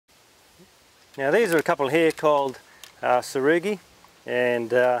Now these are a couple here called TSURUGI,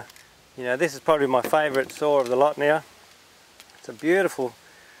 and you know, this is probably my favourite saw of the lot now. It's a beautiful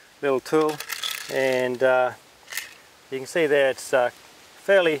little tool, and you can see there it's a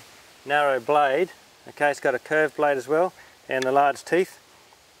fairly narrow blade. Okay, it's got a curved blade as well, and the large teeth.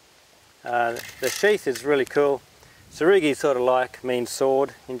 The sheath is really cool. Tsurugi sort of like means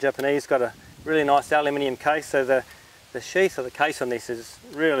sword in Japanese. It's got a really nice aluminium case, so the sheath or the case on this is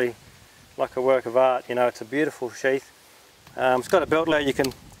really like a work of art. You know, it's a beautiful sheath. It's got a belt loop you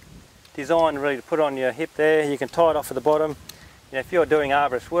can design really to put on your hip there. You can tie it off at the bottom. You know, if you're doing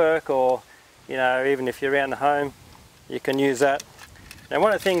arborist work, or you know, even if you're around the home, you can use that. Now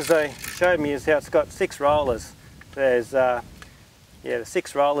one of the things they showed me is how it's got 6 rollers. There's yeah, the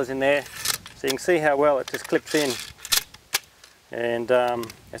 6 rollers in there, so you can see how well it just clips in, and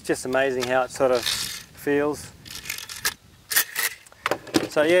it's just amazing how it sort of feels.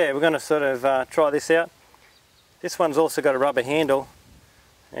 So yeah, we're going to sort of try this out. This one's also got a rubber handle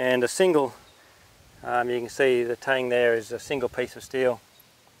and a single, you can see the tang there is a single piece of steel.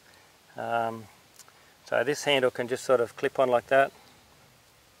 So this handle can just sort of clip on like that.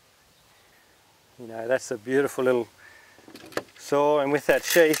 You know, that's a beautiful little saw, and with that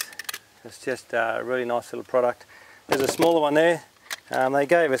sheath, it's just a really nice little product. There's a smaller one there. They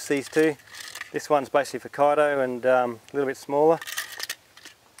gave us these two. This one's basically for Kaido, and a little bit smaller.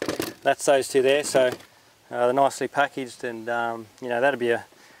 That's those two there, so they're nicely packaged, and you know, that'd be a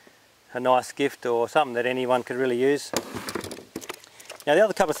nice gift or something that anyone could really use. Now the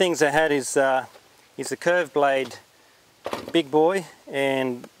other couple of things they had is the curved blade BIGBOY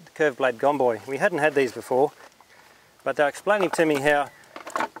and the curved blade GOMBOY. We hadn't had these before, but they're explaining to me how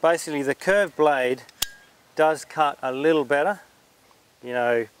basically the curved blade does cut a little better. You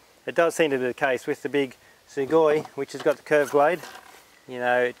know, it does seem to be the case with the big Sugoi, which has got the curved blade. You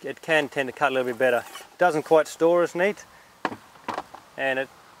know, it can tend to cut a little bit better. It doesn't quite store as neat, and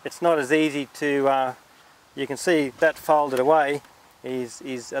it's not as easy to, you can see that folded away is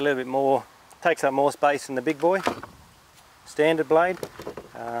a little bit more, takes up more space than the BIGBOY standard blade.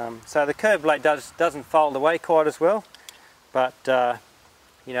 So the curved blade doesn't fold away quite as well, but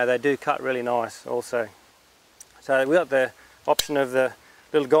you know, they do cut really nice also. So we got the option of the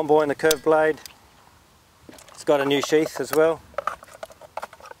little GOMBOY and the curved blade. It's got a new sheath as well.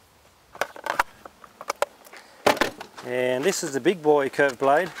 And this is the BIGBOY curved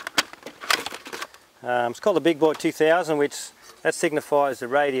blade. It's called the BIGBOY 2000, which that signifies the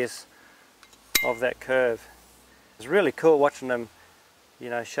radius of that curve. It's really cool watching them, you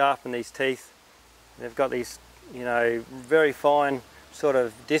know, sharpen these teeth. They've got these, you know, very fine sort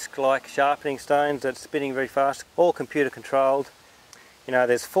of disc-like sharpening stones that's spinning very fast, all computer controlled. You know,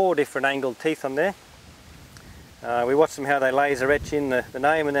 there's 4 different angled teeth on there. We watched them how they laser etch in the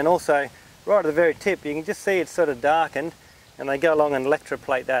name, and then also right at the very tip you can just see it's sort of darkened, and they go along and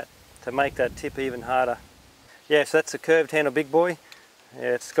electroplate that to make that tip even harder. Yeah, so that's a curved handle BIGBOY.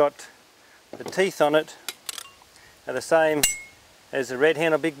 Yeah, it's got the teeth on it are the same as the red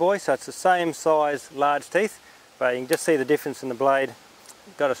handle BIGBOY, so it's the same size large teeth, but you can just see the difference in the blade.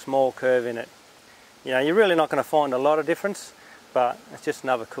 It's got a small curve in it. You know, you're really not going to find a lot of difference, but it's just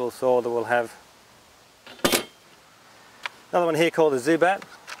another cool saw that we'll have. Another one here called the ZUBAT.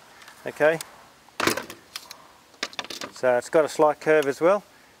 Okay, so it's got a slight curve as well,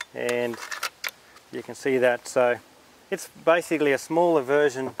 and you can see that. So it's basically a smaller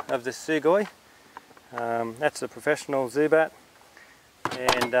version of the Sugoi. That's a professional ZUBAT,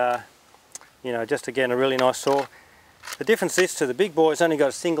 and you know, just again a really nice saw. The difference is to the BIGBOY, it's only got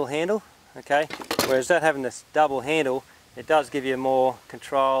a single handle, okay, whereas that having this double handle, it does give you more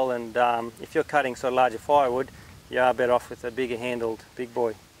control, and if you're cutting sort of larger firewood, you are better off with a bigger handled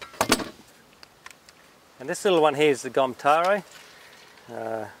BIGBOY. And this little one here is the GOMTARO.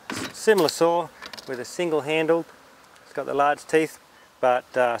 Similar saw with a single handled. It's got the large teeth, but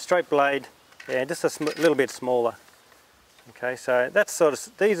straight blade, and just a little bit smaller. Okay, so that's sort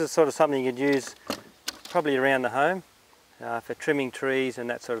of, these are sort of something you could use probably around the home for trimming trees and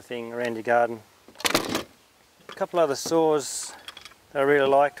that sort of thing around your garden. A couple other saws I really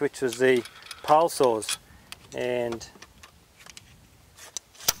liked, which was the pole saws, and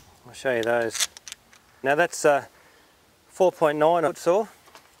I'll show you those. Now that's a 4.9 foot saw.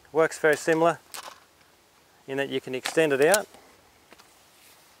 Works very similar in that you can extend it out.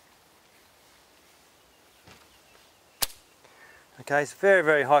 Okay, it's very,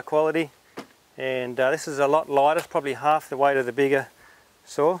 very high quality, and this is a lot lighter, it's probably half the weight of the bigger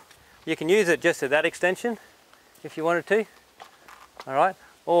saw. You can use it just at that extension if you wanted to, alright,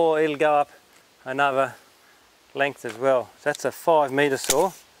 or it'll go up another length as well. So that's a 5 metre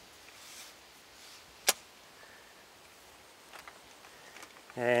saw.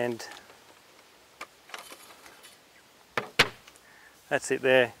 and that's it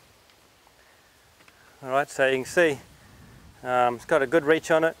there. Alright, so you can see it's got a good reach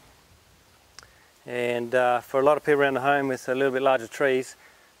on it, and for a lot of people around the home with a little bit larger trees,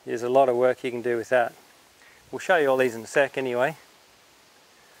 there's a lot of work you can do with that. We'll show you all these in a sec anyway.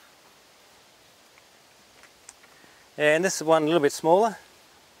 And this is one a little bit smaller.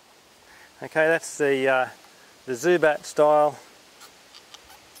 Okay, that's the ZUBAT style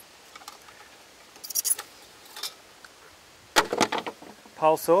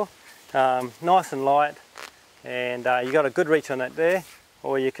pole saw. Nice and light, and you got a good reach on that there,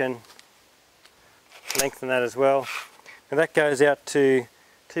 or you can lengthen that as well. And that goes out to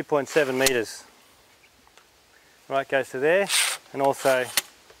 2.7 metres. Right, goes to there and also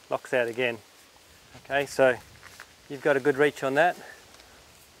locks out again. Okay, so you've got a good reach on that.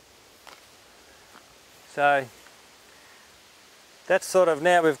 So that's sort of,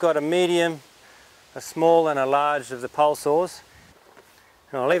 now we've got a medium, a small and a large of the pole saws.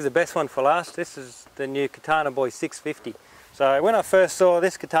 And I'll leave the best one for last. This is the new KATANABOY 650. So when I first saw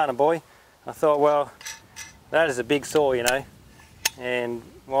this KATANABOY, I thought, well, that is a big saw, you know, and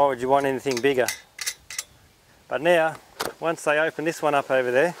why would you want anything bigger? But now, once they open this one up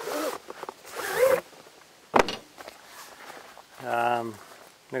over there,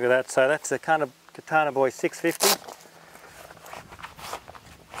 look at that. So that's the kind of KATANABOY 650.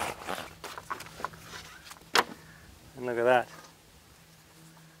 And look at that.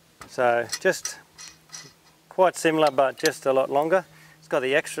 So just quite similar, but just a lot longer. It's got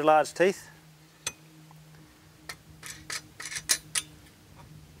the extra large teeth.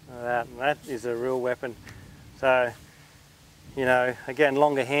 That is a real weapon. So, you know, again,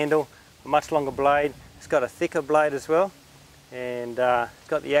 longer handle, a much longer blade. It's got a thicker blade as well, and it's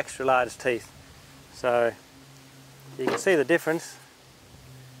got the extra large teeth. So you can see the difference.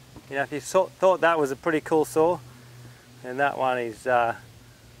 You know, if you thought that was a pretty cool saw, then that one is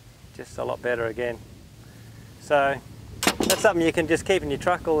just a lot better again. So that's something you can just keep in your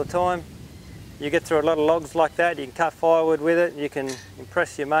truck all the time. You get through a lot of logs like that, you can cut firewood with it, you can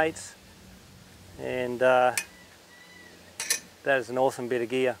impress your mates, and that is an awesome bit of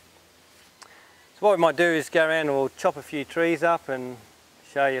gear. So what we might do is go around and we'll chop a few trees up and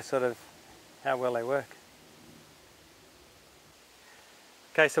show you sort of how well they work.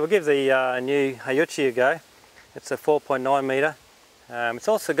 Okay, so we'll give the new HAYAUCHI a go. It's a 4.9 metre. It's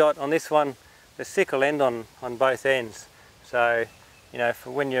also got on this one the sickle end on both ends. So, you know, for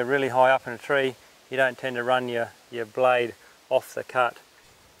when you're really high up in a tree, you don't tend to run your blade off the cut.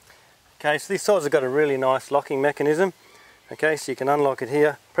 Okay, so these saws have got a really nice locking mechanism. Okay, so you can unlock it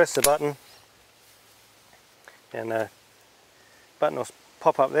here, press the button, and the button will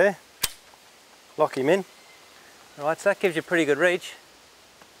pop up there, lock him in. Alright, so that gives you pretty good reach.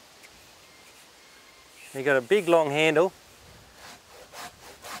 You've got a big long handle.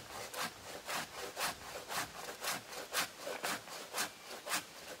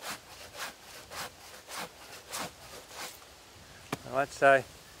 Alright, so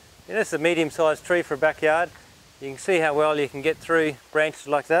yeah, this is a medium-sized tree for a backyard. You can see how well you can get through branches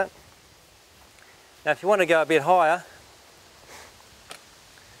like that. Now if you want to go a bit higher,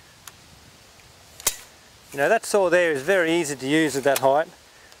 you know, that saw there is very easy to use at that height,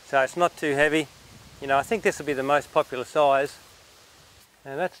 so it's not too heavy. You know, I think this will be the most popular size,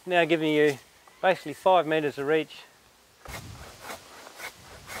 and that's now giving you basically 5 metres of reach.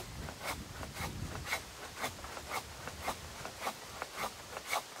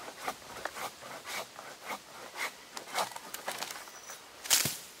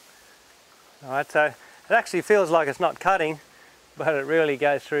 Alright, so it actually feels like it's not cutting, but it really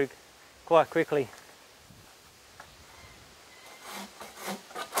goes through quite quickly.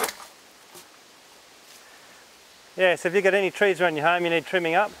 Yeah, so if you've got any trees around your home you need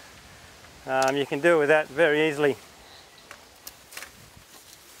trimming up, you can do it with that very easily.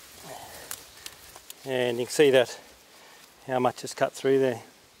 And you can see that, how much is cut through there.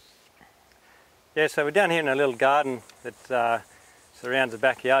 Yeah, so we're down here in a little garden that surrounds the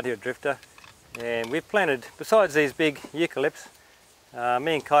backyard here at Drifta. And we've planted, besides these big eucalypts,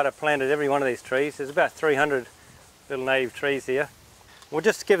 me and Kata planted every one of these trees. There's about 300 little native trees here. We'll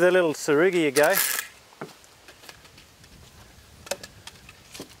just give the little TSURUGI a go.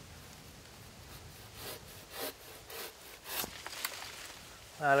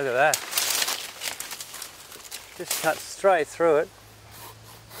 Oh, look at that. Just cut straight through it.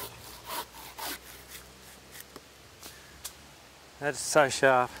 That's so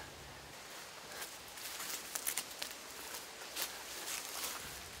sharp.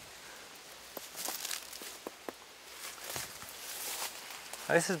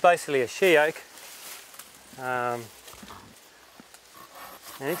 This is basically a she oak, and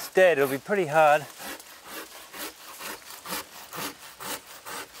it's dead. It'll be pretty hard.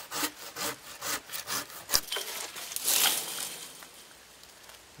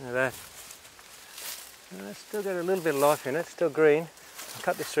 Look at that. It's still got a little bit of life in it, still green. I'll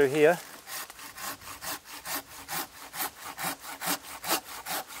cut this through here.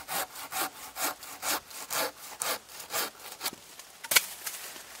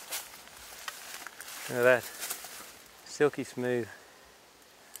 Look at that, silky smooth.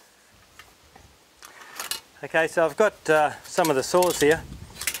 Okay, so I've got some of the saws here,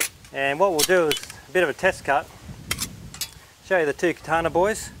 and what we'll do is a bit of a test cut. Show you the two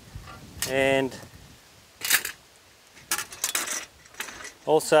KATANABOYs, and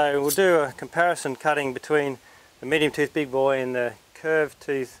also we'll do a comparison cutting between the medium tooth big boy and the curved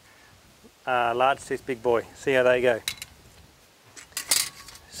tooth large tooth big boy. See how they go.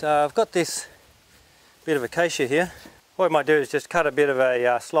 So I've got this bit of acacia here. What I might do is just cut a bit of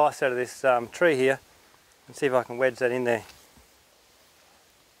a slice out of this tree here and see if I can wedge that in there.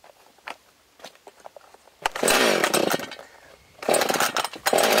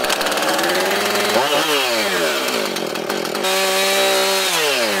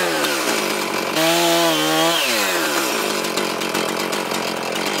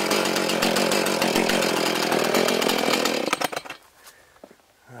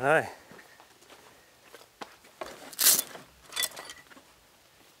 Alright.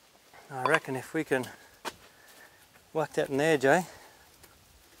 I reckon if we can whack that in there, Jay.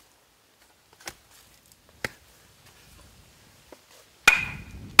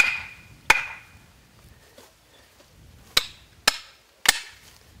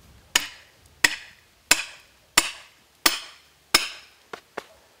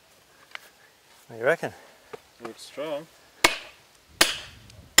 What do you reckon? Looks strong.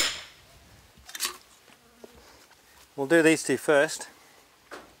 We'll do these two first.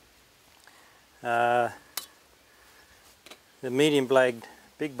 The medium blade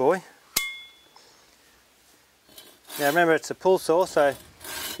big boy. Now remember, it's a pull saw, so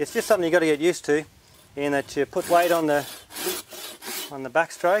it's just something you've got to get used to, in that you put weight on the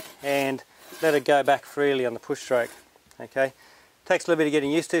backstroke and let it go back freely on the push stroke. Okay, takes a little bit of getting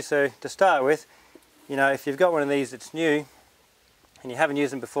used to. So to start with, you know, if you've got one of these that's new and you haven't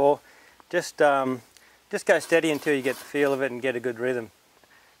used them before, just go steady until you get the feel of it and get a good rhythm.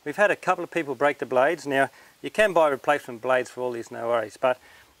 We've had a couple of people break the blades. Now, you can buy replacement blades for all these, no worries, but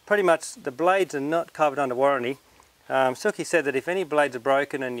pretty much the blades are not covered under warranty. Silky said that if any blades are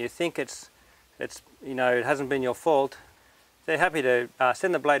broken and you think it's you know, it hasn't been your fault, they're happy to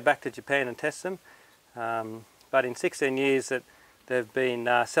send the blade back to Japan and test them. But in 16 years that they've been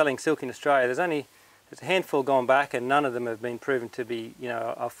selling silk in Australia, there's a handful gone back, and none of them have been proven to be, you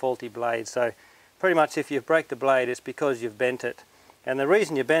know, a faulty blade. So pretty much if you break the blade, it's because you've bent it. And the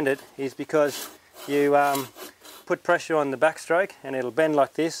reason you bend it is because you put pressure on the backstroke and it'll bend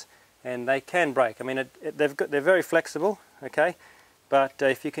like this, and they can break. I mean, they're very flexible, okay? But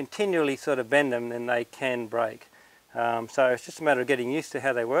if you continually sort of bend them, then they can break. So it's just a matter of getting used to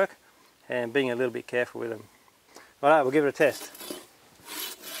how they work and being a little bit careful with them. Alright, we'll give it a test.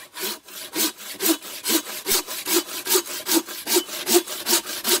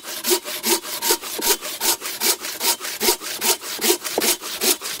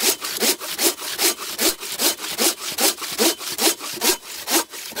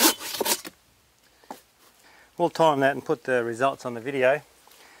 We'll time that and put the results on the video.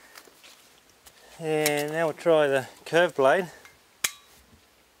 And now we'll try the curved blade.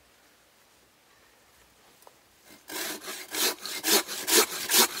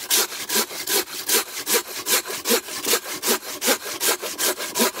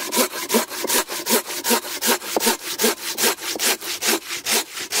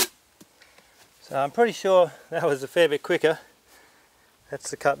 So I'm pretty sure that was a fair bit quicker. That's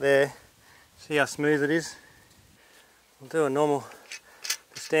the cut there. See how smooth it is? We'll do a normal,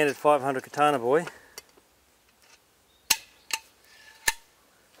 the standard 500 KATANABOY.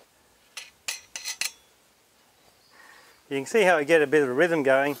 You can see how we get a bit of a rhythm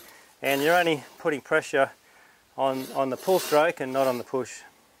going, and you're only putting pressure on the pull stroke and not on the push.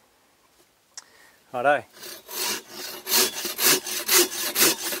 Righto.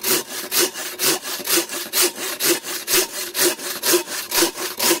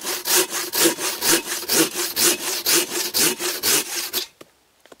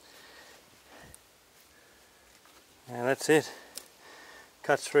 And that's it.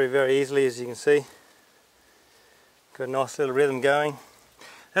 Cuts through very easily, as you can see. Got a nice little rhythm going.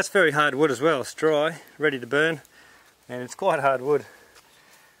 That's very hard wood as well. It's dry, ready to burn, and it's quite hard wood.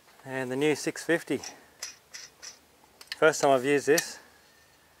 and the new 650. First time I've used this.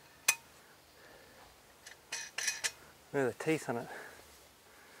 Look at the teeth on it.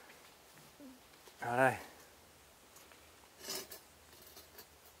 Righto.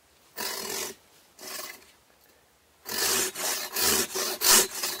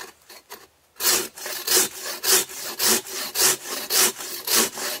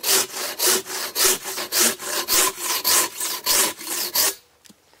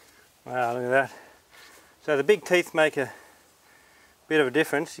 Wow, look at that. So the big teeth make a bit of a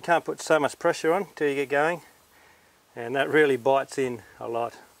difference. You can't put so much pressure on until you get going, and that really bites in a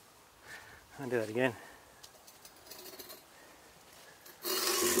lot. I'll do that again.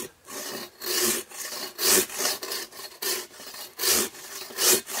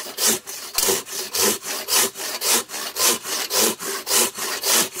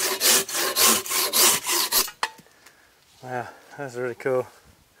 Wow, that's really cool.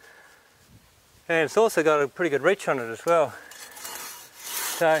 And it's also got a pretty good reach on it as well.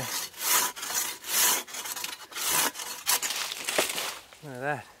 So, look at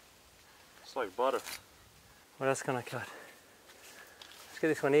that. It's like butter. What else can I cut? Let's get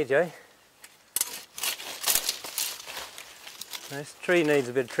this one here, Jay. This tree needs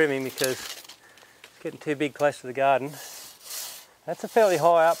a bit of trimming because it's getting too big close to the garden. That's a fairly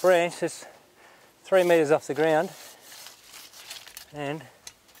high up branch. It's 3 metres off the ground. And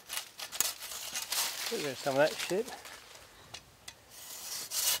get rid of some of that shit.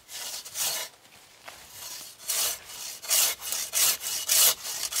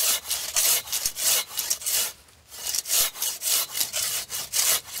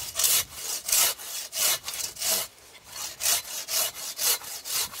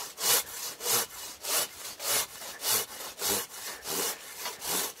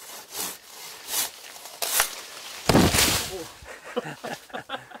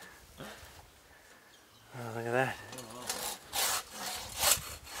 Oh, look at that.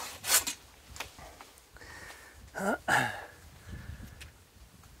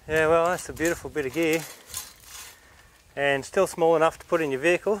 Yeah, well, that's a beautiful bit of gear, and still small enough to put in your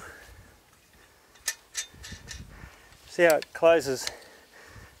vehicle. See how it closes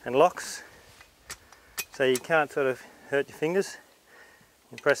and locks, so you can't sort of hurt your fingers.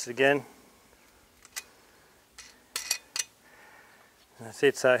 You press it again. That's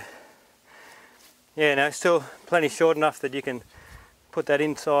it. So yeah, no, still plenty short enough that you can put that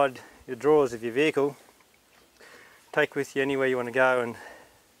inside your drawers of your vehicle, take with you anywhere you want to go, and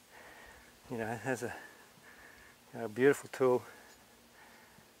you know, it has a beautiful tool.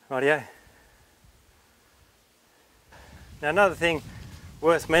 Rightio. Now another thing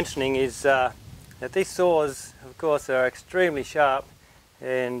worth mentioning is that these saws, of course, are extremely sharp,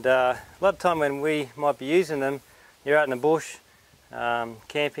 and a lot of time when we might be using them, you're out in the bush,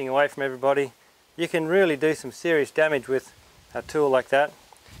 camping away from everybody, you can really do some serious damage with a tool like that.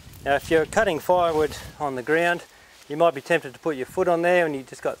 Now if you're cutting firewood on the ground, you might be tempted to put your foot on there and you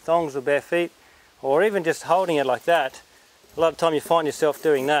just got thongs or bare feet, or even just holding it like that. A lot of time you find yourself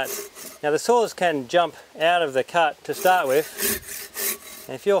doing that. Now the saws can jump out of the cut to start with,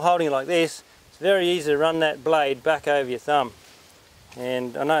 and if you're holding it like this, it's very easy to run that blade back over your thumb.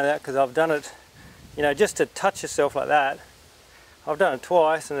 And I know that because I've done it, you know, just to touch yourself like that. I've done it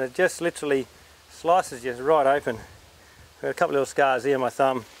twice and it just literally slices you right open. I've got a couple of little scars here on my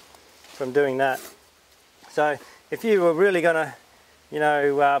thumb from doing that. So if you were really going to, you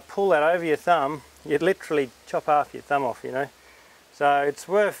know, pull that over your thumb, you'd literally chop half your thumb off, you know. So it's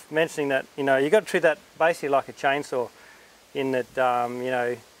worth mentioning that, you know, you've got to treat that basically like a chainsaw, in that, you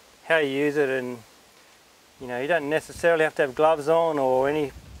know, how you use it, and, you know, you don't necessarily have to have gloves on or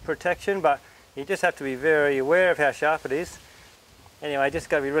any protection, but you just have to be very aware of how sharp it is. Anyway, just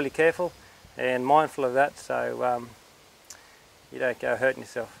got to be really careful and mindful of that, so you don't go hurting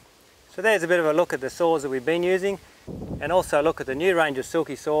yourself. So there's a bit of a look at the saws that we've been using, and also a look at the new range of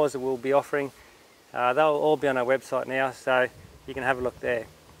Silky saws that we'll be offering. They'll all be on our website now, so you can have a look there.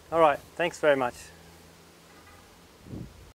 Alright, thanks very much.